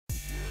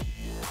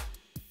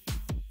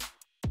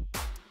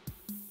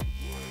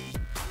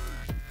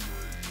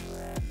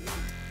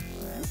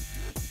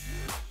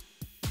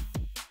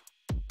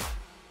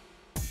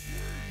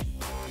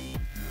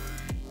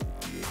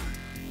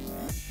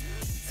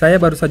Saya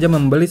baru saja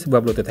membeli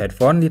sebuah Bluetooth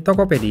headphone di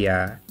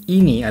Tokopedia.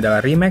 Ini adalah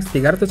Remax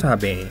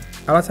 300HB.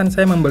 Alasan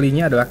saya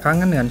membelinya adalah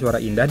kangen dengan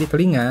suara indah di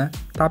telinga,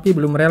 tapi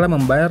belum rela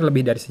membayar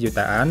lebih dari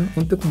sejutaan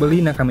untuk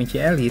beli Nakamichi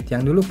Elite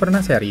yang dulu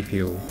pernah saya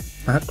review.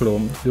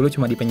 Maklum, dulu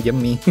cuma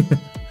dipinjem nih.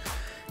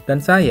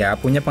 Dan saya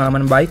punya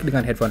pengalaman baik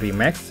dengan headphone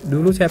Remax,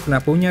 dulu saya pernah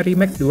punya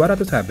Remax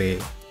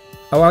 200HB.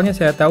 Awalnya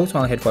saya tahu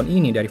soal headphone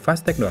ini dari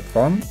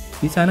fastech.com,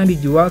 di sana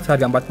dijual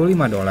seharga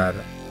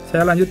 $45.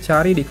 Saya lanjut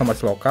cari di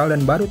e-commerce lokal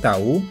dan baru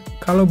tahu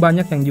kalau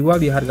banyak yang jual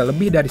di harga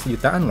lebih dari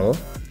sejutaan loh.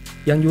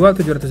 Yang jual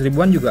 700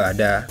 ribuan juga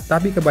ada,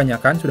 tapi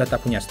kebanyakan sudah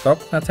tak punya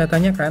stok saat saya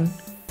tanyakan.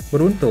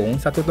 Beruntung,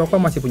 satu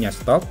toko masih punya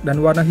stok dan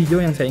warna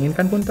hijau yang saya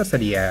inginkan pun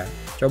tersedia.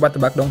 Coba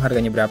tebak dong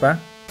harganya berapa?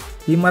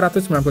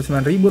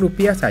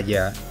 Rp599.000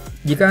 saja.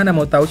 Jika Anda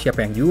mau tahu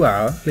siapa yang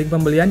jual, link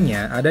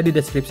pembeliannya ada di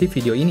deskripsi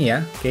video ini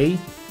ya, oke?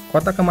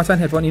 Kotak kemasan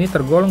headphone ini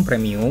tergolong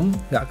premium,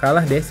 gak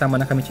kalah deh sama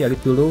Nakamichi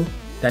Elite dulu.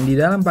 Dan di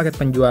dalam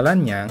paket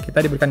penjualannya,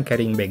 kita diberikan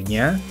carrying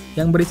bag-nya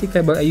yang berisi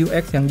kabel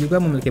AUX yang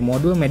juga memiliki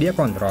modul media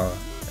control.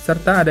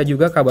 Serta ada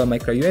juga kabel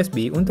micro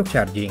USB untuk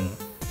charging.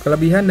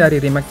 Kelebihan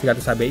dari Remax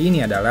 300HB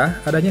ini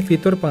adalah adanya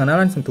fitur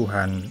pengenalan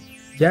sentuhan.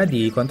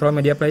 Jadi, kontrol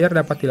media player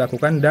dapat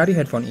dilakukan dari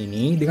headphone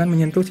ini dengan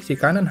menyentuh sisi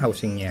kanan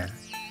housingnya.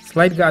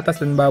 Slide ke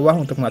atas dan bawah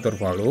untuk mengatur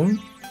volume,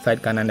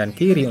 slide kanan dan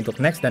kiri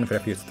untuk next dan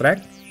previous track,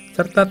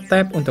 serta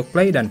tap untuk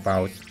play dan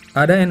pause.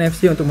 Ada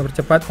NFC untuk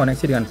mempercepat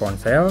koneksi dengan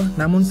ponsel,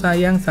 namun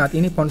sayang saat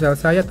ini ponsel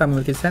saya tak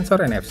memiliki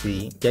sensor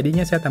NFC,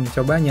 jadinya saya tak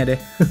mencobanya deh.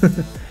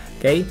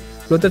 Oke,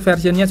 Bluetooth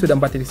versionnya sudah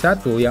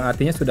 4.1 yang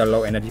artinya sudah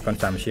low energy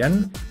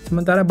consumption,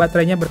 sementara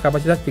baterainya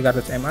berkapasitas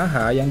 300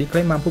 mAh yang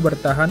diklaim mampu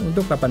bertahan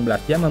untuk 18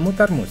 jam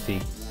memutar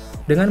musik.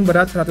 Dengan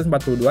berat 142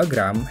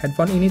 gram,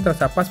 headphone ini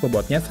terasa pas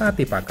bobotnya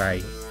saat dipakai.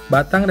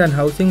 Batang dan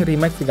housing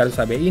Remax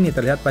 300HB ini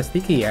terlihat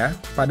plastiki ya,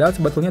 padahal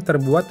sebetulnya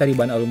terbuat dari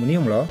bahan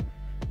aluminium loh.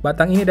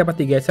 Batang ini dapat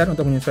digeser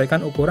untuk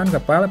menyesuaikan ukuran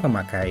kepala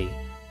pemakai.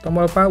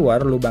 Tombol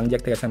power, lubang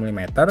jack 3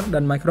 mm,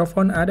 dan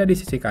mikrofon ada di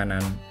sisi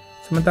kanan.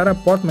 Sementara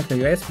port micro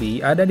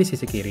USB ada di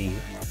sisi kiri.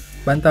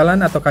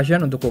 Bantalan atau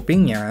cushion untuk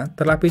kupingnya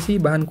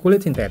terlapisi bahan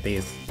kulit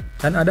sintetis.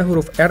 Dan ada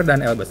huruf R dan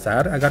L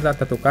besar agar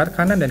tak tertukar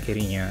kanan dan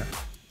kirinya.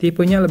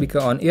 Tipenya lebih ke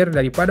on-ear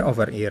daripada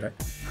over-ear.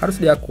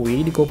 Harus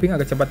diakui di kuping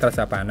agak cepat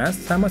terasa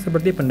panas sama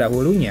seperti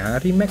pendahulunya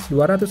Remax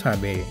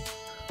 200HB.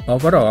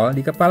 Overall,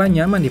 di kepala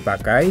nyaman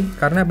dipakai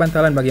karena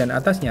bantalan bagian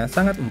atasnya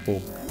sangat empuk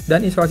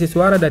dan isolasi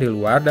suara dari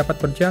luar dapat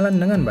berjalan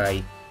dengan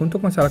baik. Untuk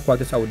masalah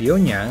kualitas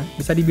audionya,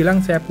 bisa dibilang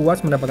saya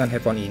puas mendapatkan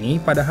headphone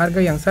ini pada harga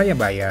yang saya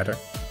bayar.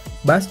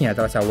 Bassnya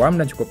terasa warm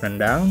dan cukup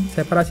nendang,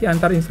 separasi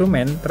antar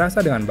instrumen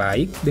terasa dengan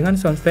baik dengan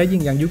sound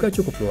staging yang juga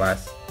cukup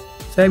luas.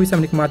 Saya bisa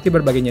menikmati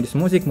berbagai jenis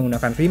musik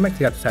menggunakan Remax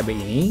 300HB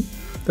ini,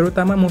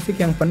 terutama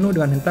musik yang penuh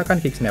dengan hentakan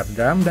kick snare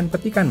drum dan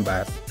petikan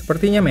bass.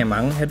 Sepertinya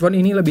memang headphone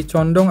ini lebih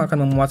condong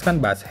akan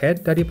memuaskan bass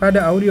head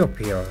daripada audio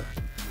feel.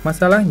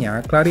 Masalahnya,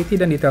 clarity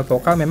dan detail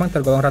vokal memang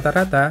tergolong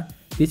rata-rata.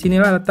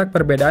 Disinilah letak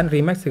perbedaan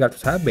Remax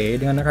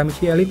 300HB dengan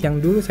Nakamichi Elite yang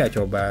dulu saya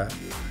coba.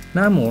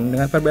 Namun,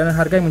 dengan perbedaan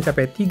harga yang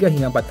mencapai 3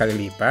 hingga 4 kali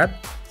lipat,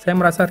 saya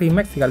merasa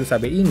Remax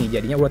 300HB ini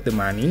jadinya worth the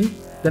money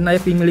dan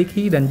layak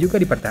dimiliki dan juga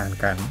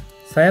dipertahankan.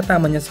 Saya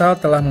tak menyesal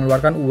telah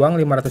mengeluarkan uang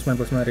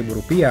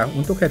Rp599.000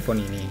 untuk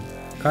headphone ini.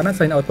 Karena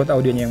selain output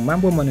audionya yang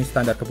mampu memenuhi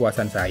standar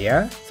kepuasan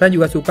saya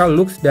juga suka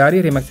looks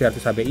dari Remax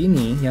 300HB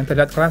ini yang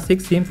terlihat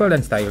klasik, simple,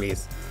 dan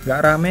stylish.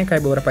 Gak rame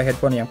kayak beberapa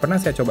headphone yang pernah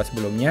saya coba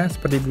sebelumnya,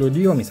 seperti Blue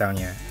Dio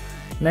misalnya.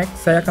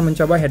 Next, saya akan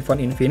mencoba headphone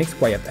Infinix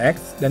Quiet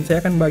X, dan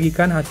saya akan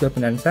bagikan hasil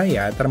penilaian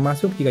saya,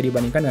 termasuk jika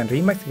dibandingkan dengan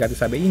Remax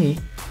 300HB ini.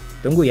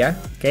 Tunggu ya,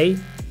 oke?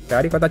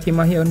 Dari Kota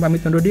Cimahi,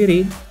 pamit undur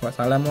diri.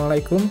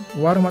 Wassalamualaikum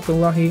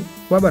warahmatullahi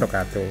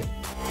wabarakatuh.